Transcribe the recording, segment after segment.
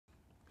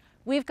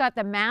We've got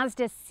the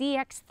Mazda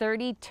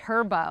CX-30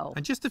 Turbo.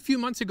 And just a few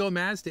months ago,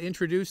 Mazda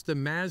introduced the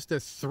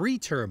Mazda 3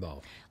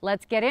 Turbo.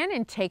 Let's get in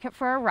and take it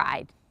for a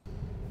ride.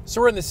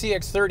 So we're in the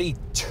CX-30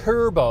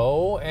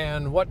 Turbo,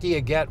 and what do you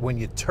get when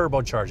you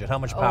turbocharge it? How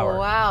much power? Oh,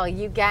 wow,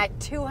 you get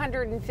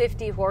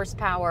 250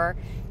 horsepower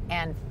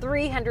and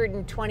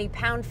 320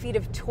 pound-feet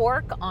of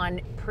torque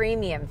on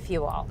premium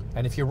fuel.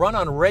 And if you run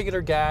on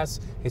regular gas,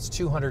 it's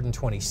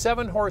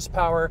 227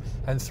 horsepower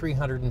and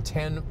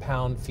 310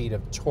 pound-feet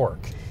of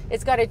torque.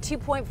 It's got a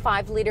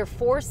 2.5-liter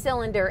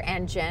four-cylinder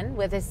engine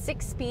with a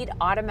 6-speed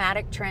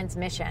automatic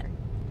transmission.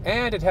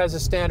 And it has a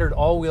standard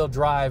all-wheel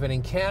drive, and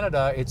in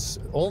Canada it's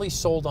only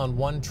sold on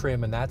one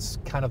trim, and that's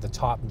kind of the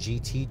top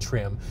GT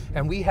trim.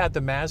 And we had the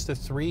Mazda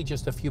 3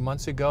 just a few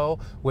months ago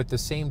with the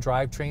same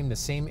drivetrain, the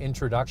same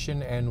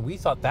introduction, and we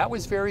thought that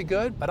was very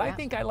good, but I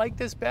think I like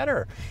this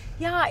better.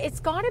 Yeah, it's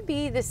got to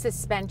be the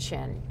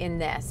suspension in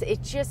this.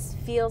 It just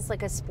feels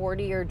like a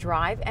sportier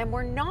drive, and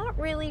we're not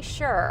really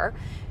sure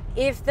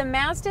if the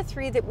Mazda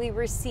 3 that we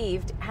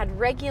received had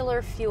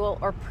regular fuel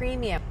or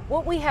premium.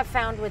 What we have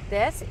found with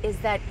this is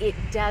that it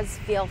does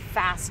feel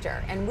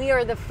faster, and we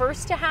are the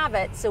first to have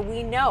it, so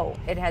we know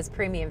it has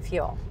premium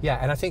fuel. Yeah,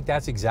 and I think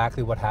that's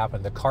exactly what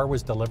happened. The car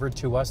was delivered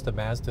to us, the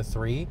Mazda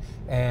 3,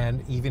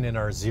 and even in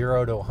our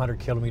 0 to 100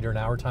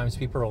 km/h times,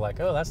 people are like,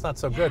 oh, that's not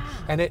so good.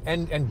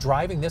 And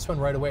driving this one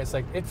right away, it's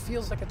like, it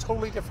feels like a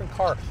totally different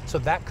car. So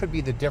that could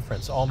be the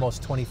difference,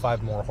 almost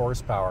 25 more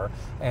horsepower,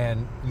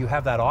 and you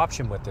have that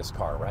option with this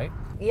car, right?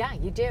 Yeah,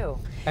 you do.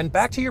 And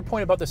back to your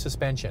point about the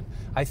suspension,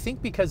 I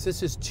think because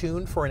this is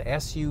tuned for an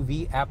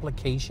SUV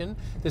application,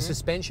 the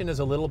suspension is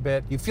a little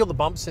bit, you feel the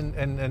bumps and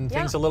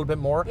things a little bit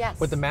more. Yes.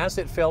 With the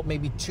Mazda, it felt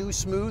maybe too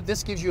smooth.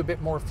 This gives you a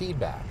bit more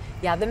feedback.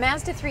 Yeah, the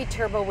Mazda 3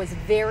 Turbo was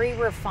very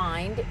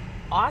refined,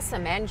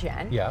 awesome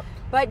engine. Yeah.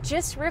 But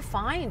just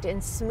refined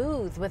and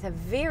smooth with a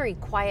very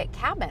quiet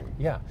cabin.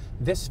 Yeah,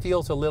 this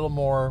feels a little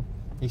more,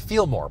 you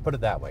feel more, put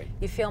it that way.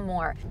 You feel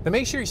more. But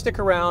make sure you stick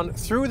around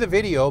through the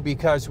video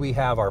because we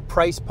have our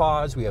price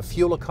pause, we have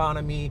fuel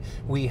economy,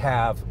 we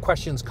have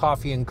questions,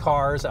 coffee, and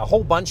cars, a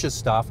whole bunch of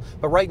stuff.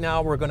 But right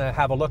now we're going to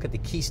have a look at the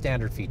key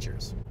standard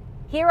features.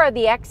 Here are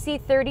the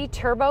XC30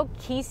 Turbo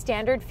key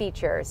standard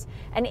features.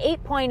 An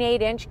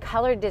 8.8-inch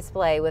color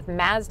display with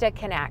Mazda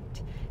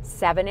Connect,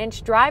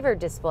 7-inch driver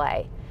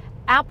display,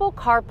 Apple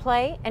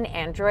Carplay and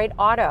Android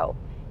Auto,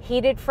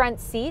 heated front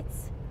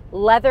seats,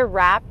 leather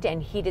wrapped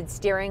and heated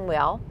steering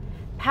wheel,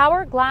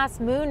 power glass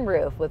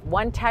moonroof with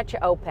one-touch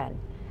open,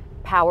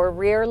 power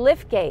rear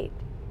liftgate,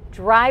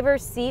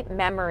 driver's seat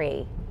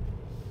memory,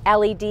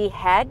 LED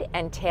head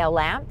and tail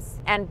lamps,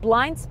 and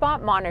blind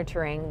spot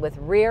monitoring with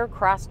rear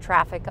cross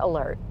traffic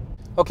alert.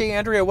 Okay,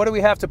 Andrea, what do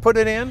we have to put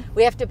it in?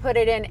 We have to put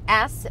it in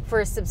S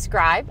for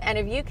subscribe, and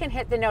if you can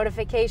hit the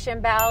notification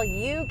bell,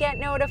 you get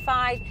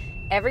notified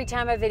every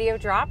time a video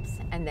drops,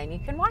 and then you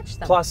can watch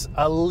them. Plus,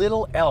 a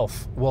little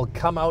elf will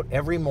come out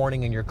every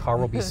morning and your car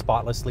will be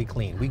spotlessly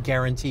clean. We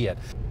guarantee it.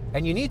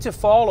 And you need to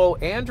follow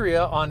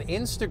Andrea on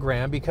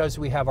Instagram because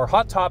we have our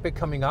hot topic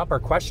coming up, our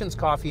questions,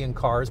 coffee, and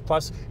cars,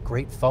 plus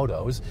great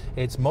photos.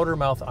 It's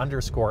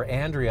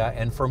motormouth_Andrea,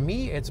 and for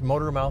me, it's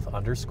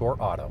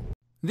motormouth_Auto.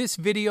 This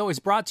video is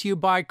brought to you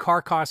by Car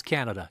Cost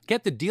Canada.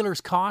 Get the dealer's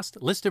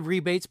cost, list of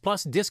rebates,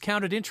 plus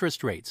discounted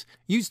interest rates.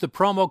 Use the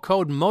promo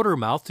code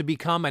MOTORMOUTH to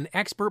become an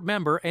expert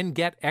member and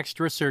get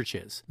extra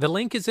searches. The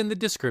link is in the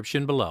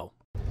description below.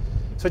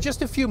 So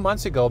just a few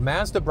months ago,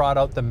 Mazda brought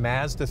out the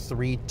Mazda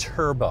 3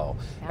 Turbo.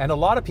 And a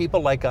lot of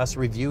people like us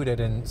reviewed it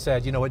and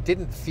said, you know, it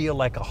didn't feel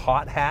like a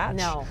hot hatch.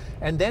 No.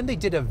 And then they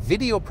did a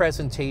video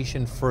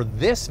presentation for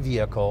this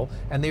vehicle,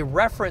 and they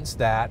referenced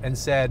that and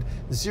said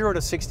 0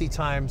 to 60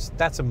 times,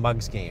 that's a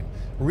mug's game.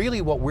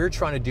 Really what we're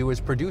trying to do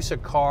is produce a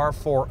car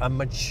for a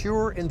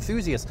mature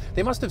enthusiast.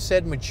 They must have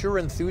said mature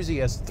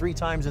enthusiast 3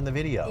 times in the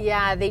video.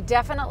 Yeah, they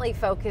definitely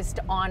focused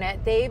on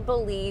it. They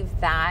believe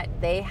that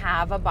they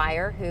have a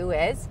buyer who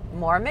is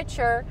more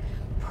mature,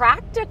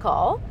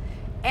 practical,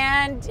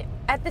 and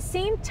at the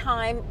same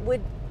time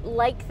would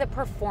like the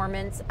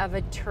performance of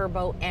a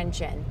turbo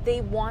engine.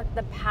 They want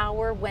the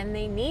power when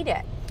they need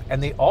it.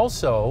 And they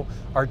also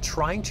are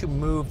trying to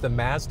move the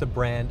Mazda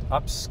brand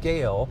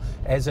upscale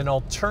as an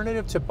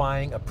alternative to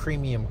buying a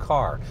premium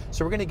car.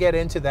 So we're going to get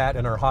into that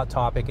in our hot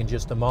topic in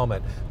just a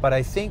moment. But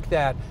I think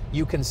that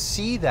you can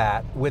see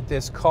that with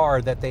this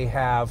car that they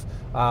have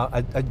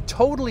a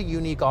totally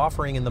unique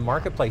offering in the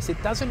marketplace.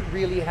 It doesn't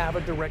really have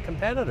a direct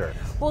competitor.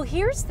 Well,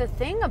 here's the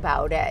thing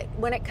about it.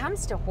 When it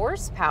comes to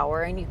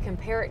horsepower and you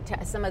compare it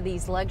to some of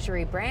these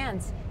luxury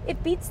brands,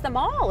 it beats them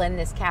all in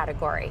this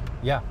category.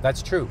 Yeah,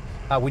 that's true.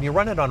 When you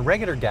run it on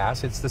regular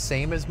gas, it's the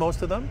same as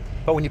most of them.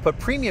 But when you put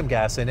premium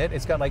gas in it,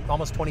 it's got like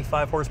almost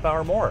 25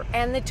 horsepower more.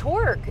 And the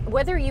torque,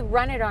 whether you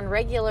run it on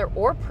regular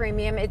or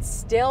premium, it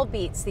still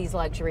beats these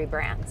luxury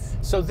brands.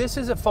 So this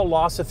is a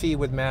philosophy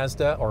with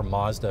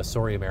Mazda,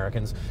 sorry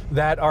Americans,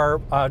 that are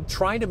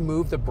trying to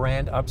move the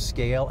brand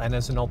upscale, and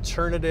as an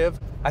alternative,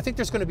 I think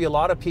there's going to be a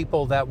lot of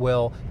people that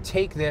will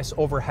take this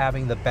over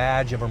having the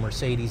badge of a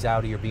Mercedes,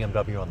 Audi, or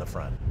BMW on the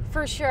front.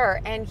 For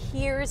sure, and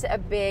here's a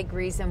big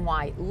reason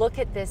why. Look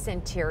at this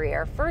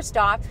interior. First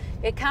off,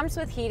 it comes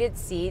with heated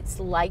seats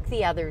like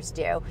the others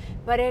do,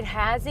 but it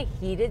has a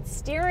heated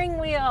steering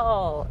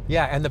wheel.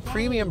 Yeah, and the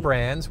premium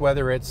brands,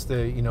 whether it's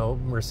the, you know,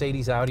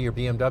 Mercedes, Audi, or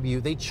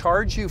BMW, they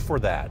charge you for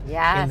that.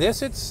 Yes. In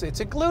this, it's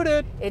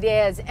included. It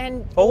is,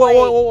 and oh,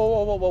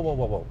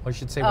 whoa. I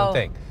should say one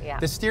thing. Yeah.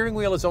 The steering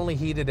wheel is only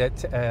heated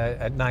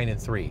at 9 and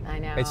 3. I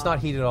know. It's not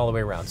heated all the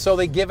way around. So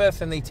they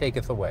giveth and they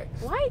taketh away.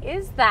 Why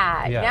is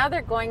that? Yeah. Now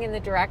they're going in the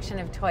direction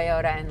of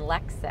Toyota and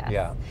Lexus.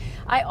 Yeah.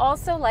 I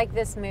also like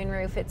this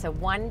moonroof. It's a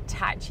one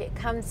touch. It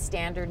comes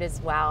standard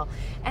as well.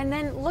 And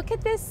then look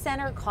at this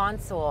center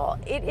console.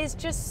 It is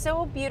just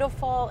so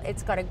beautiful.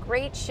 It's got a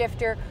great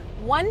shifter.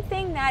 One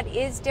thing that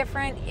is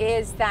different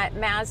is that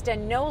Mazda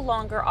no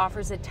longer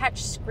offers a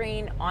touch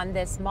screen on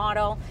this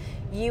model.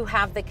 You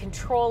have the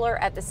controller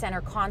at the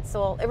center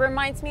console. It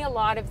reminds me a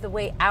lot of the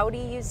way Audi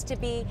used to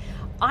be.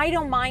 I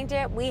don't mind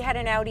it. We had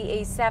an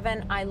Audi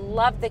A7. I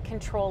love the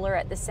controller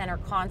at the center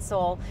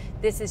console.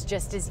 This is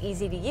just as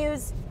easy to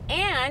use.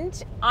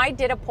 And I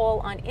did a poll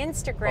on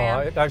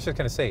Instagram. Oh, I was just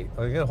going to say, I'm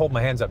going to hold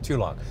my hands up too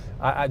long.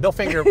 No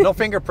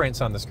fingerprints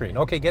on the screen.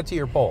 Okay, get to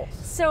your poll.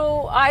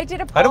 So I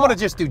did a poll. I don't want to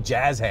just do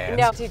jazz hands.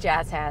 No, do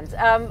jazz hands.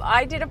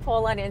 I did a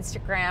poll on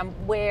Instagram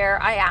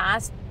where I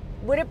asked,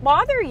 would it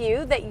bother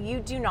you that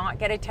you do not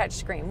get a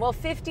touchscreen? Well,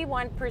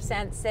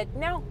 51% said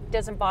no,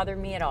 doesn't bother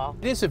me at all.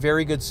 It is a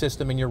very good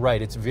system, and you're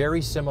right. It's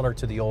very similar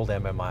to the old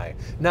MMI.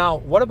 Now,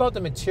 what about the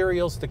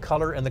materials, the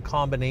color, and the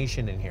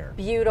combination in here?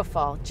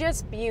 Beautiful,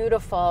 just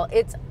beautiful.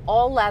 It's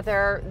all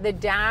leather. The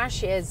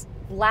dash is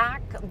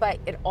black, but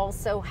it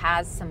also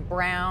has some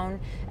brown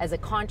as a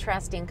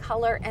contrasting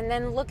color. And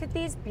then look at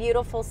these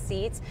beautiful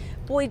seats.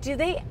 Boy, do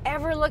they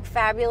ever look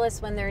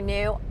fabulous when they're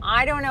new.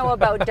 I don't know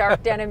about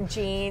dark denim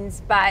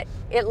jeans, but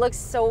it looks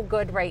so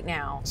good right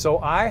now. So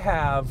I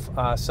have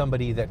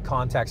somebody that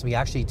contacts me,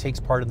 actually takes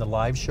part in the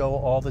live show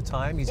all the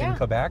time. He's in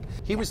Quebec.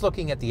 He was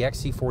looking at the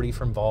XC40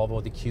 from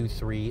Volvo, the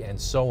Q3, and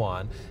so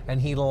on,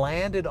 and he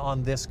landed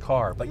on this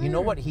car. But you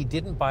know what? He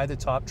didn't buy the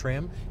top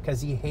trim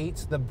because he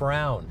hates the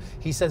brown.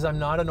 He says, I'm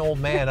not an old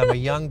man, I'm a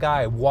young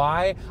guy.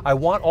 Why? I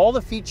want all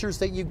the features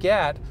that you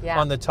get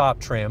on the top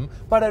trim,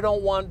 but I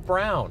don't want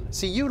brown.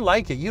 See, you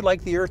like it. You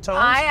like the earth tones?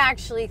 I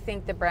actually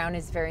think the brown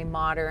is very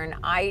modern.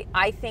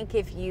 I think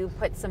if you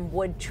put some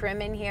wood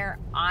trim in here,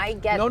 I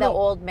get the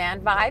old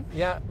man vibe.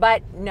 Yeah.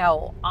 But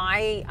no,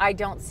 I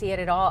don't see it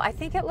at all. I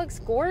think it looks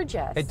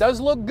gorgeous. It does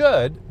look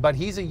good, but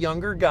he's a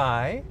younger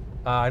guy.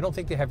 I don't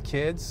think they have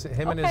kids.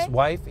 Him and his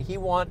wife, he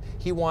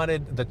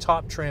wanted the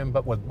top trim,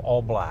 but with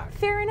all black.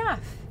 Fair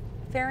enough.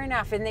 Fair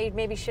enough. And they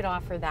maybe should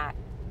offer that.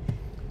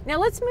 Now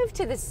let's move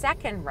to the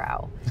second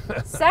row.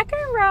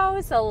 Second row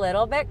is a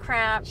little bit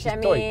cramped. I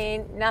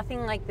mean,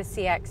 nothing like the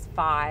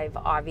CX-5,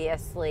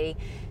 obviously.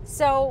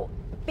 So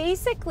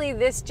basically,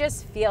 this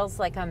just feels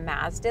like a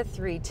Mazda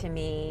 3 to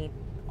me,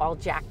 all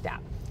jacked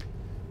up.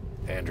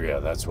 Andrea,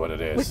 that's what it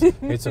is.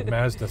 It's a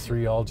Mazda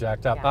 3 all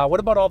jacked up.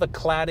 What about all the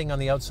cladding on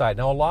the outside?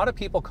 Now, a lot of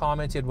people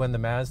commented when the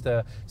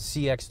Mazda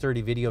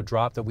CX-30 video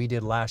dropped that we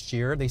did last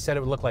year. They said it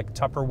would look like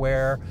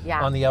Tupperware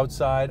on the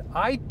outside.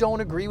 I don't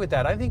agree with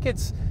that. I think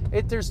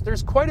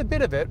there's quite a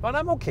bit of it, but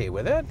I'm okay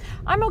with it.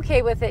 I'm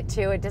okay with it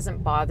too. It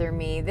doesn't bother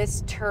me.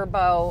 This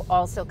turbo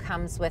also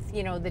comes with,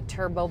 you know, the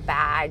turbo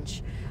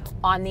badge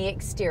on the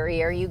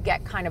exterior. You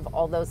get kind of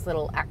all those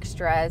little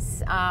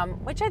extras,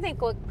 which I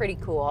think look pretty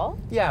cool.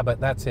 Yeah, but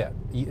that's it.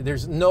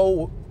 There's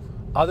no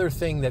other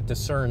thing that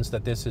discerns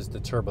that this is the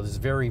turbo. This is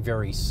very,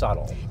 very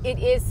subtle. It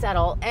is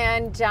subtle,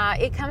 and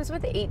it comes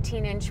with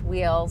 18-inch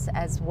wheels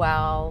as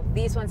well.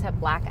 These ones have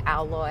black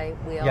alloy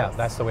wheels. Yeah,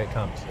 that's the way it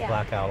comes,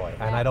 black alloy.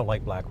 And I don't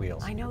like black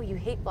wheels. I know, you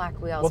hate black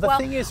wheels. Well, the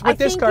thing is, with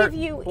this car,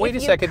 wait a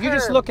second, if you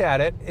just look at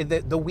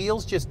it, the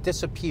wheels just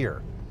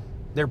disappear.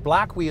 They're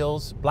black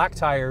wheels, black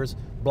tires,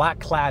 black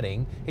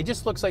cladding. It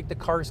just looks like the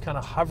car's kind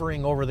of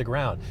hovering over the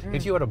ground.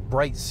 If you had a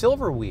bright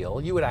silver wheel,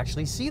 you would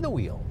actually see the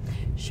wheel.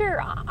 Sure,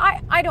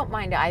 I don't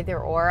mind either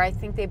or. I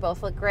think they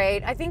both look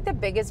great. I think the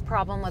biggest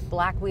problem with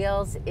black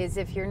wheels is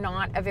if you're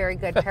not a very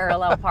good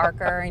parallel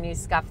parker and you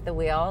scuff the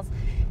wheels.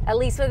 At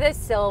least with this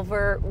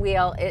silver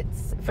wheel,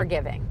 it's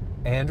forgiving.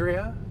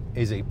 Andrea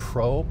is a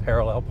pro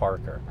parallel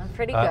parker. I'm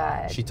pretty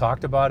good. She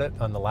talked about it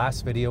on the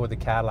last video with the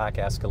Cadillac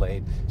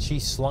Escalade. She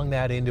slung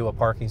that into a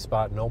parking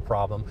spot, no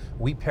problem.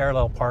 We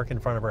parallel park in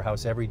front of her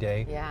house every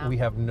day. Yeah. We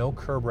have no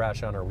curb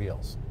rash on our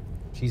wheels.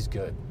 She's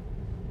good.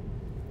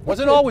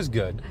 Wasn't always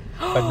good,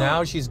 but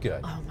now she's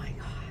good. Oh my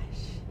gosh.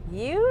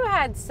 You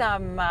had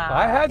some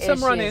I had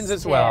some run-ins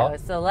as well.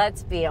 So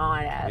let's be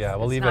honest. Yeah,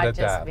 we'll leave it at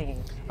that.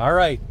 All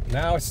right,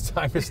 now it's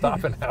time to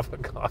stop and have a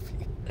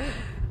coffee.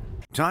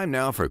 Time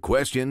now for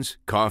questions,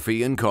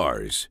 coffee, and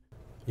cars.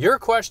 Your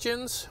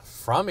questions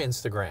from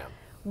Instagram.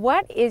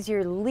 What is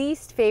your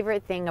least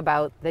favorite thing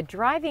about the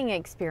driving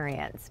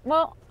experience?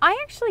 Well, I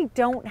actually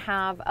don't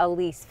have a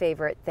least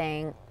favorite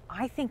thing.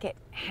 I think it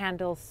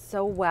handles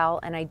so well,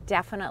 and I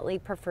definitely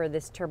prefer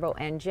this turbo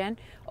engine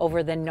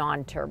over the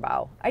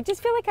non-turbo. I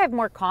just feel like I have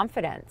more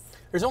confidence.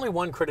 There's only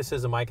one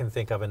criticism I can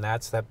think of, and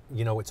that's that,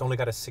 you know, it's only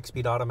got a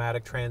 6-speed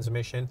automatic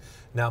transmission.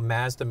 Now,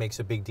 Mazda makes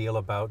a big deal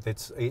about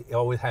it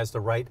always has the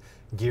right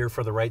gear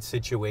for the right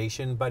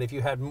situation, but if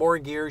you had more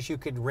gears, you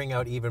could wring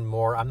out even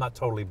more. I'm not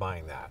totally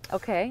buying that.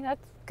 Okay,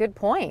 that's a good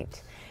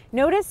point.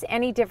 Notice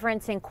any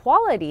difference in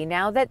quality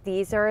now that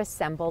these are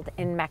assembled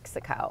in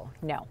Mexico?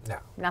 No,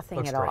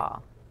 nothing at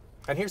all.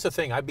 And here's the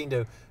thing, I've been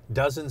to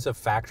dozens of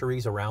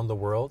factories around the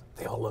world.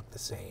 They all look the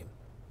same.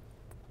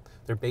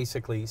 They're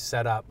basically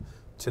set up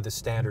to the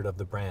standard of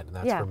the brand, and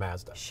that's for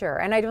Mazda. Sure,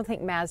 and I don't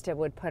think Mazda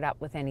would put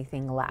up with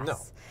anything less. No.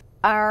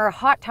 Our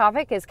hot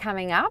topic is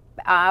coming up.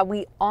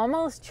 We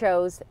almost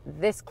chose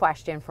this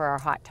question for our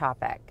hot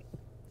topic.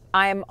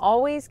 I am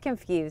always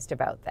confused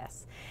about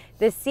this.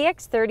 The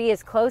CX-30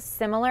 is close,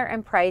 similar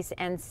in price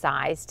and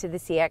size to the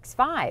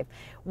CX-5.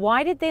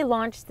 Why did they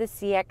launch the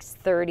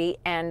CX-30,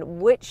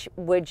 and which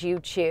would you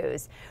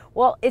choose?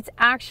 Well, it's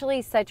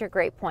actually such a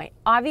great point.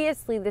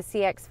 Obviously, the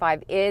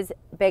CX-5 is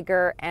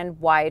bigger and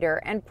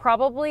wider and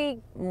probably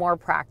more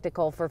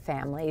practical for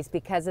families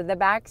because of the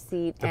back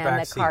seat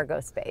and the cargo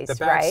space, right?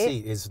 The back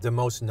seat is the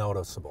most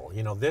noticeable.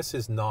 You know, this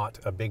is not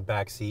a big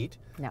back seat.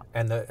 No.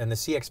 And the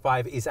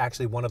CX-5 is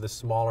actually one of the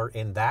smaller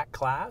in that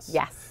class.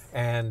 Yes.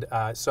 And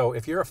so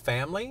if you're a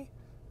family,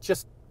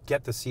 just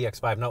get the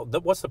CX-5. Now,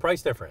 what's the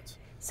price difference?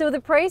 So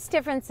the price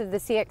difference of the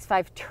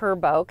CX-5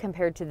 Turbo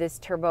compared to this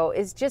Turbo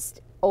is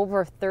just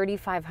over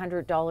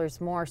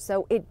 $3,500 more.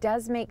 So it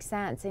does make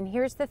sense. And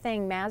here's the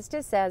thing,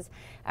 Mazda says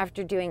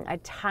after doing a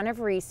ton of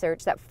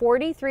research that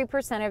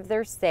 43% of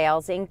their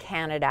sales in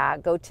Canada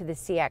go to the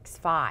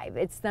CX-5.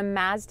 It's the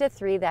Mazda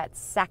 3 that's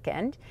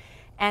second.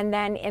 And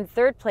then in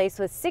third place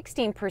with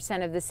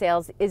 16% of the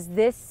sales is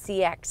this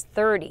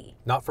CX-30.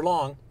 Not for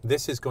long.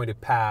 This is going to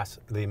pass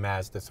the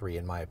Mazda 3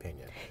 in my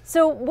opinion.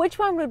 So which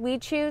one would we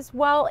choose?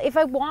 Well, if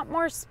I want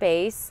more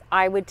space,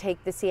 I would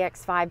take the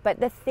CX-5. But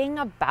the thing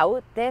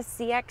about this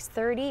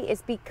CX-30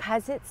 is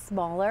because it's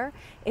smaller,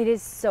 it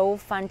is so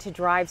fun to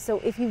drive.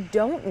 So if you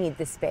don't need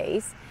the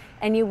space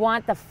and you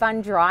want the fun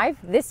drive,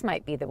 this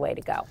might be the way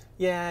to go.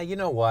 Yeah, you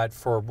know what?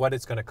 For what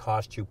it's going to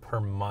cost you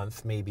per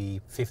month, maybe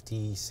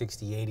 $50,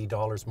 $60,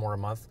 $80 more a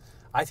month,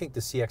 I think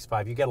the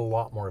CX-5, you get a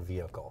lot more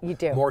vehicle. You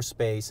do. More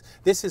space.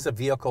 This is a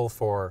vehicle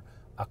for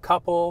a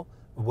couple,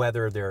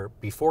 whether they're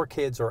before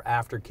kids or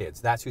after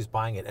kids. That's who's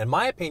buying it. In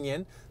my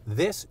opinion,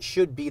 this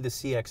should be the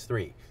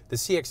CX-3. The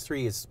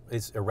CX-3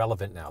 is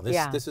irrelevant now.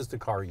 This is the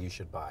car you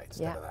should buy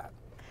instead of that.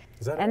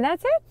 Is that it?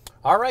 That's it.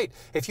 All right.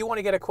 If you want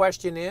to get a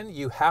question in,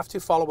 you have to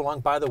follow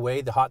along. By the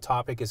way, the hot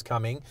topic is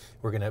coming.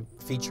 We're going to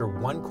feature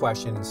one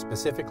question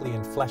specifically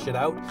and flesh it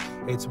out.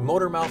 It's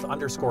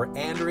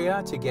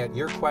motormouth_Andrea to get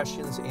your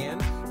questions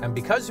in. And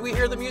because we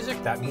hear the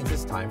music, that means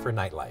it's time for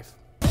nightlife.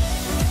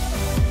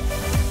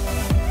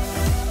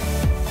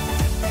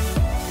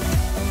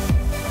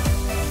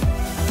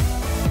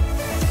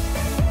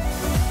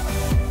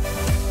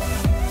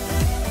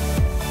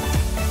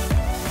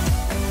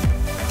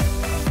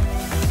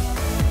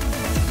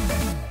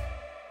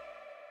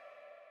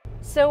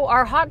 So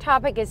our hot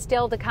topic is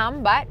still to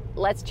come, but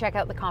let's check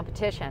out the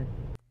competition.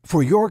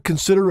 For your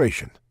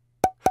consideration,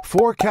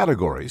 4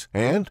 categories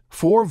and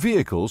 4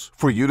 vehicles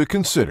for you to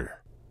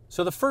consider.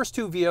 So the first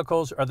 2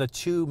 vehicles are the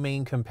 2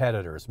 main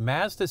competitors.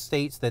 Mazda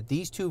states that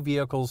these 2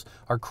 vehicles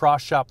are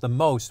cross-shopped the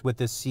most with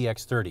this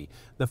CX-30.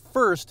 The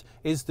first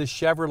is the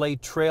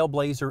Chevrolet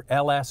Trailblazer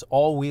LS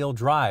all-wheel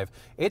drive.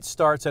 It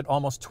starts at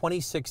almost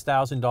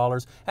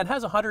 $26,000 and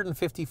has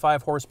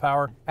 155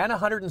 horsepower and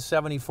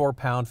 174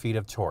 pound-feet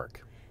of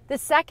torque. The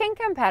second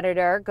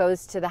competitor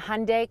goes to the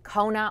Hyundai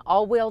Kona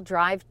all-wheel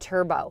drive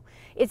turbo.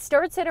 It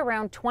starts at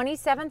around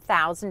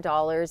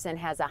 $27,000 and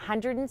has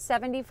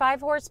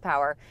 175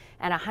 horsepower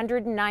and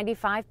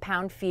 195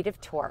 pound-feet of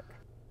torque.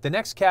 The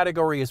next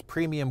category is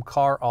premium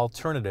car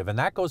alternative, and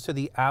that goes to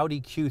the Audi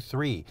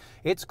Q3.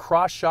 It's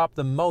cross-shopped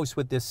the most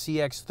with this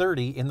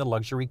CX-30 in the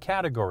luxury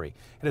category.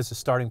 It has a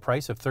starting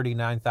price of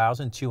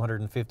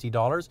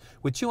 $39,250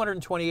 with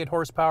 228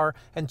 horsepower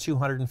and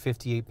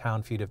 258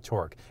 pound-feet of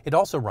torque. It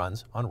also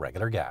runs on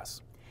regular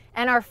gas.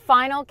 And our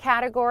final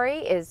category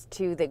is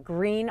to the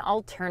green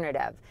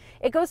alternative.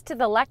 It goes to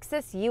the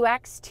Lexus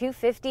UX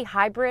 250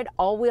 hybrid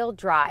all-wheel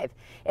drive.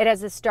 It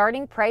has a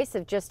starting price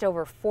of just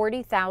over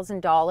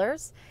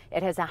 $40,000.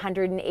 It has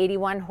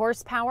 181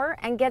 horsepower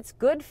and gets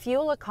good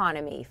fuel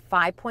economy,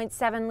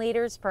 5.7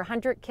 liters per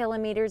 100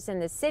 kilometers in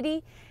the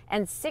city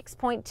and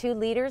 6.2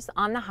 liters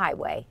on the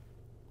highway.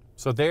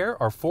 So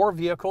there are 4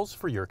 vehicles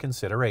for your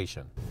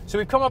consideration. So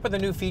we've come up with a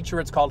new feature,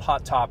 it's called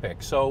Hot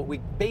Topic. So we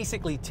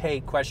basically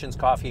take questions,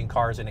 coffee, and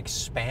cars and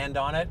expand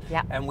on it.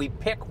 And we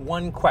pick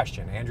one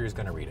question. Andrea's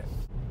going to read it.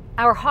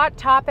 Our hot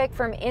topic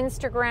from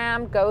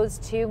Instagram goes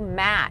to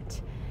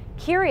Matt.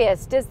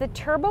 Curious, does the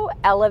turbo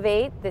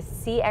elevate the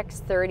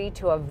CX-30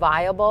 to a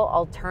viable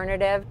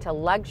alternative to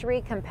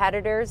luxury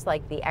competitors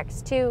like the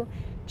X2,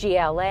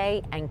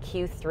 GLA, and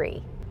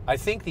Q3? I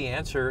think the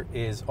answer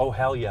is, oh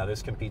hell yeah,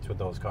 this competes with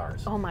those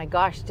cars. Oh my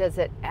gosh, does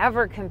it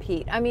ever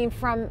compete? I mean,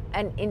 from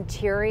an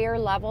interior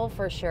level,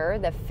 for sure,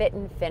 the fit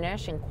and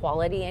finish and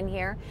quality in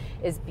here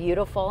is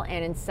beautiful,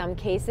 and in some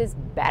cases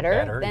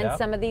better than yep.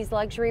 some of these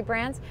luxury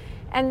brands.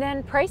 And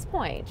then price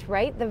point,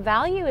 right? The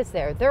value is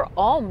there. They're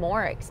all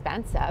more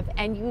expensive,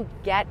 and you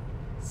get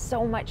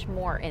so much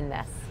more in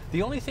this.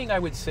 The only thing I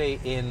would say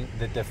in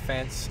the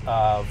defense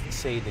of,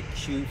 say, the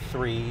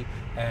Q3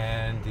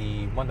 and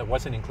the one that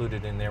wasn't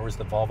included in there was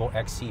the Volvo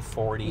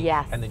XC40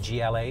 Yes. and the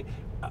GLA,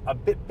 a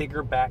bit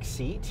bigger back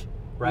seat,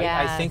 right?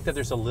 Yes. I think that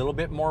there's a little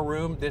bit more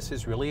room. This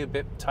is really a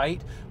bit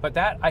tight, but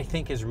that I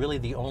think is really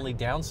the only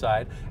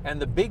downside.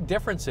 And the big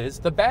difference is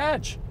the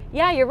badge.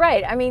 Yeah, you're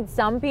right. I mean,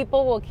 some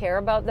people will care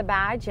about the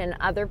badge and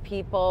other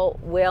people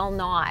will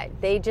not.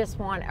 They just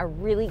want a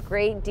really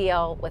great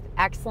deal with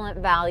excellent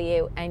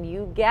value, and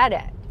you get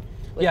it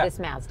with this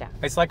Mazda.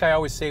 It's like I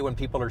always say when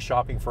people are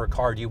shopping for a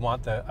car, do you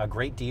want a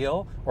great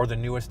deal or the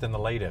newest and the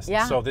latest?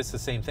 Yeah. So this is the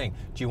same thing.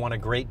 Do you want a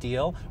great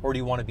deal, or do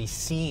you want to be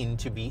seen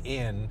to be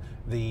in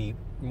the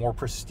more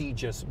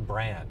prestigious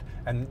brand?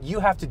 And you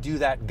have to do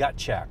that gut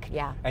check.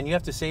 Yeah. And you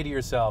have to say to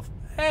yourself,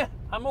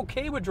 I'm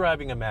okay with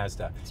driving a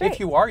Mazda. right. If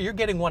you are, you're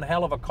getting one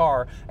hell of a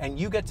car, and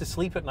you get to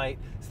sleep at night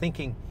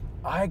thinking,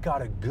 I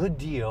got a good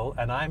deal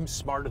and I'm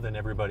smarter than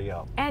everybody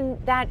else. And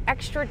that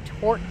extra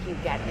torque you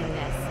get in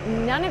this,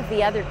 none of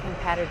the other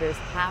competitors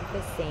have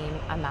the same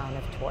amount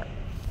of torque.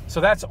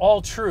 So that's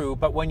all true,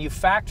 but when you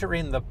factor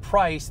in the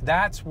price,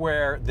 that's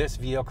where this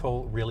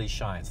vehicle really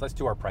shines. Let's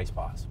do our price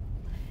pause.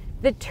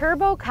 The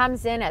turbo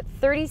comes in at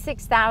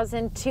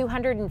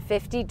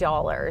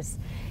 $36,250.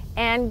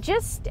 And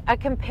just a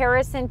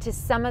comparison to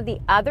some of the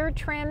other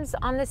trims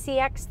on the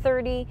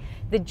CX-30,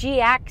 the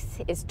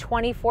GX is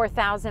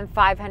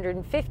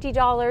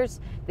 $24,550,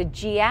 the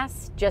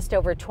GS just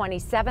over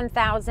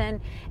 $27,000,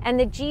 and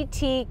the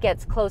GT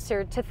gets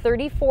closer to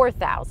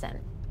 $34,000.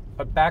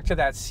 But back to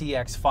that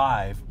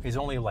CX-5 is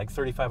only like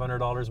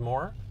 $3,500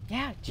 more.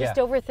 Yeah, just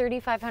over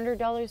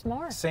 $3,500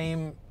 more.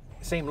 Same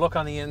look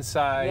on the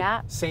inside,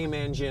 Yeah. same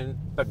engine,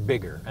 but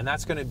bigger. And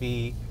that's going to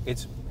be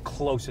its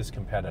closest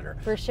competitor.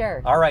 For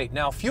sure. All right,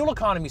 now fuel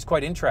economy is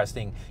quite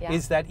interesting, Yeah.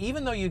 is that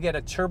even though you get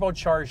a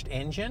turbocharged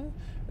engine,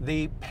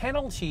 the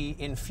penalty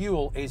in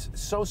fuel is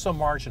so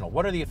marginal.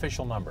 What are the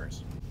official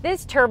numbers?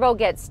 This turbo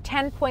gets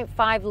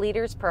 10.5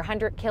 liters per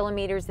 100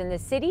 kilometers in the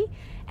city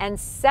and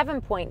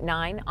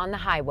 7.9 on the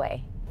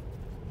highway.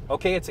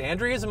 Okay, it's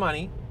Andrea's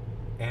money.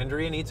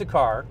 Andrea needs a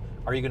car.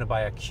 Are you going to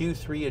buy a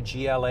Q3, a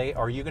GLA,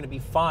 or are you going to be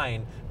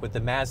fine with the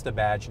Mazda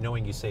badge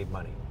knowing you save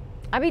money?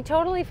 I'd be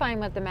totally fine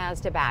with the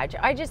Mazda badge.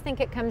 I just think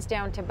it comes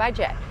down to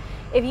budget.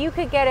 If you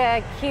could get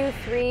a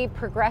Q3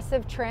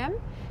 progressive trim,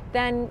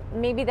 then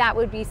maybe that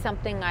would be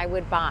something I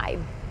would buy.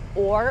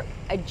 Or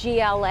a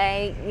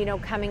GLA, you know,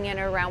 coming in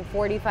around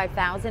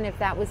 $45,000 if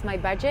that was my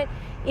budget.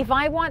 If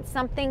I want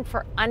something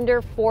for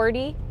under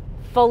 40,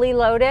 fully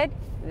loaded,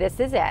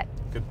 this is it.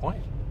 Good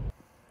point.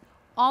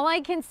 All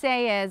I can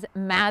say is,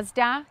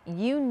 Mazda,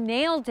 you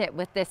nailed it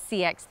with this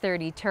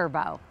CX-30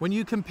 Turbo. When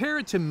you compare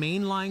it to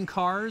mainline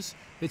cars,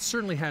 it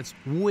certainly has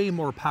way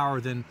more power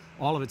than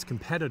all of its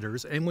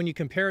competitors. And when you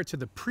compare it to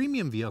the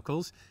premium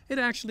vehicles, it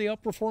actually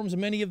outperforms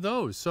many of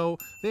those. So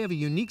they have a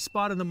unique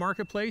spot in the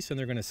marketplace, and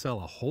they're going to sell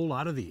a whole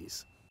lot of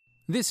these.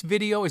 This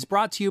video is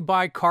brought to you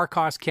by Car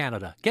Cost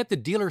Canada. Get the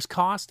dealer's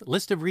cost,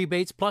 list of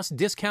rebates, plus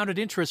discounted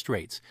interest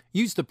rates.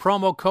 Use the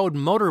promo code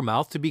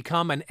MOTORMOUTH to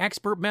become an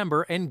expert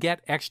member and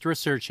get extra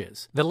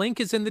searches. The link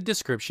is in the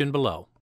description below.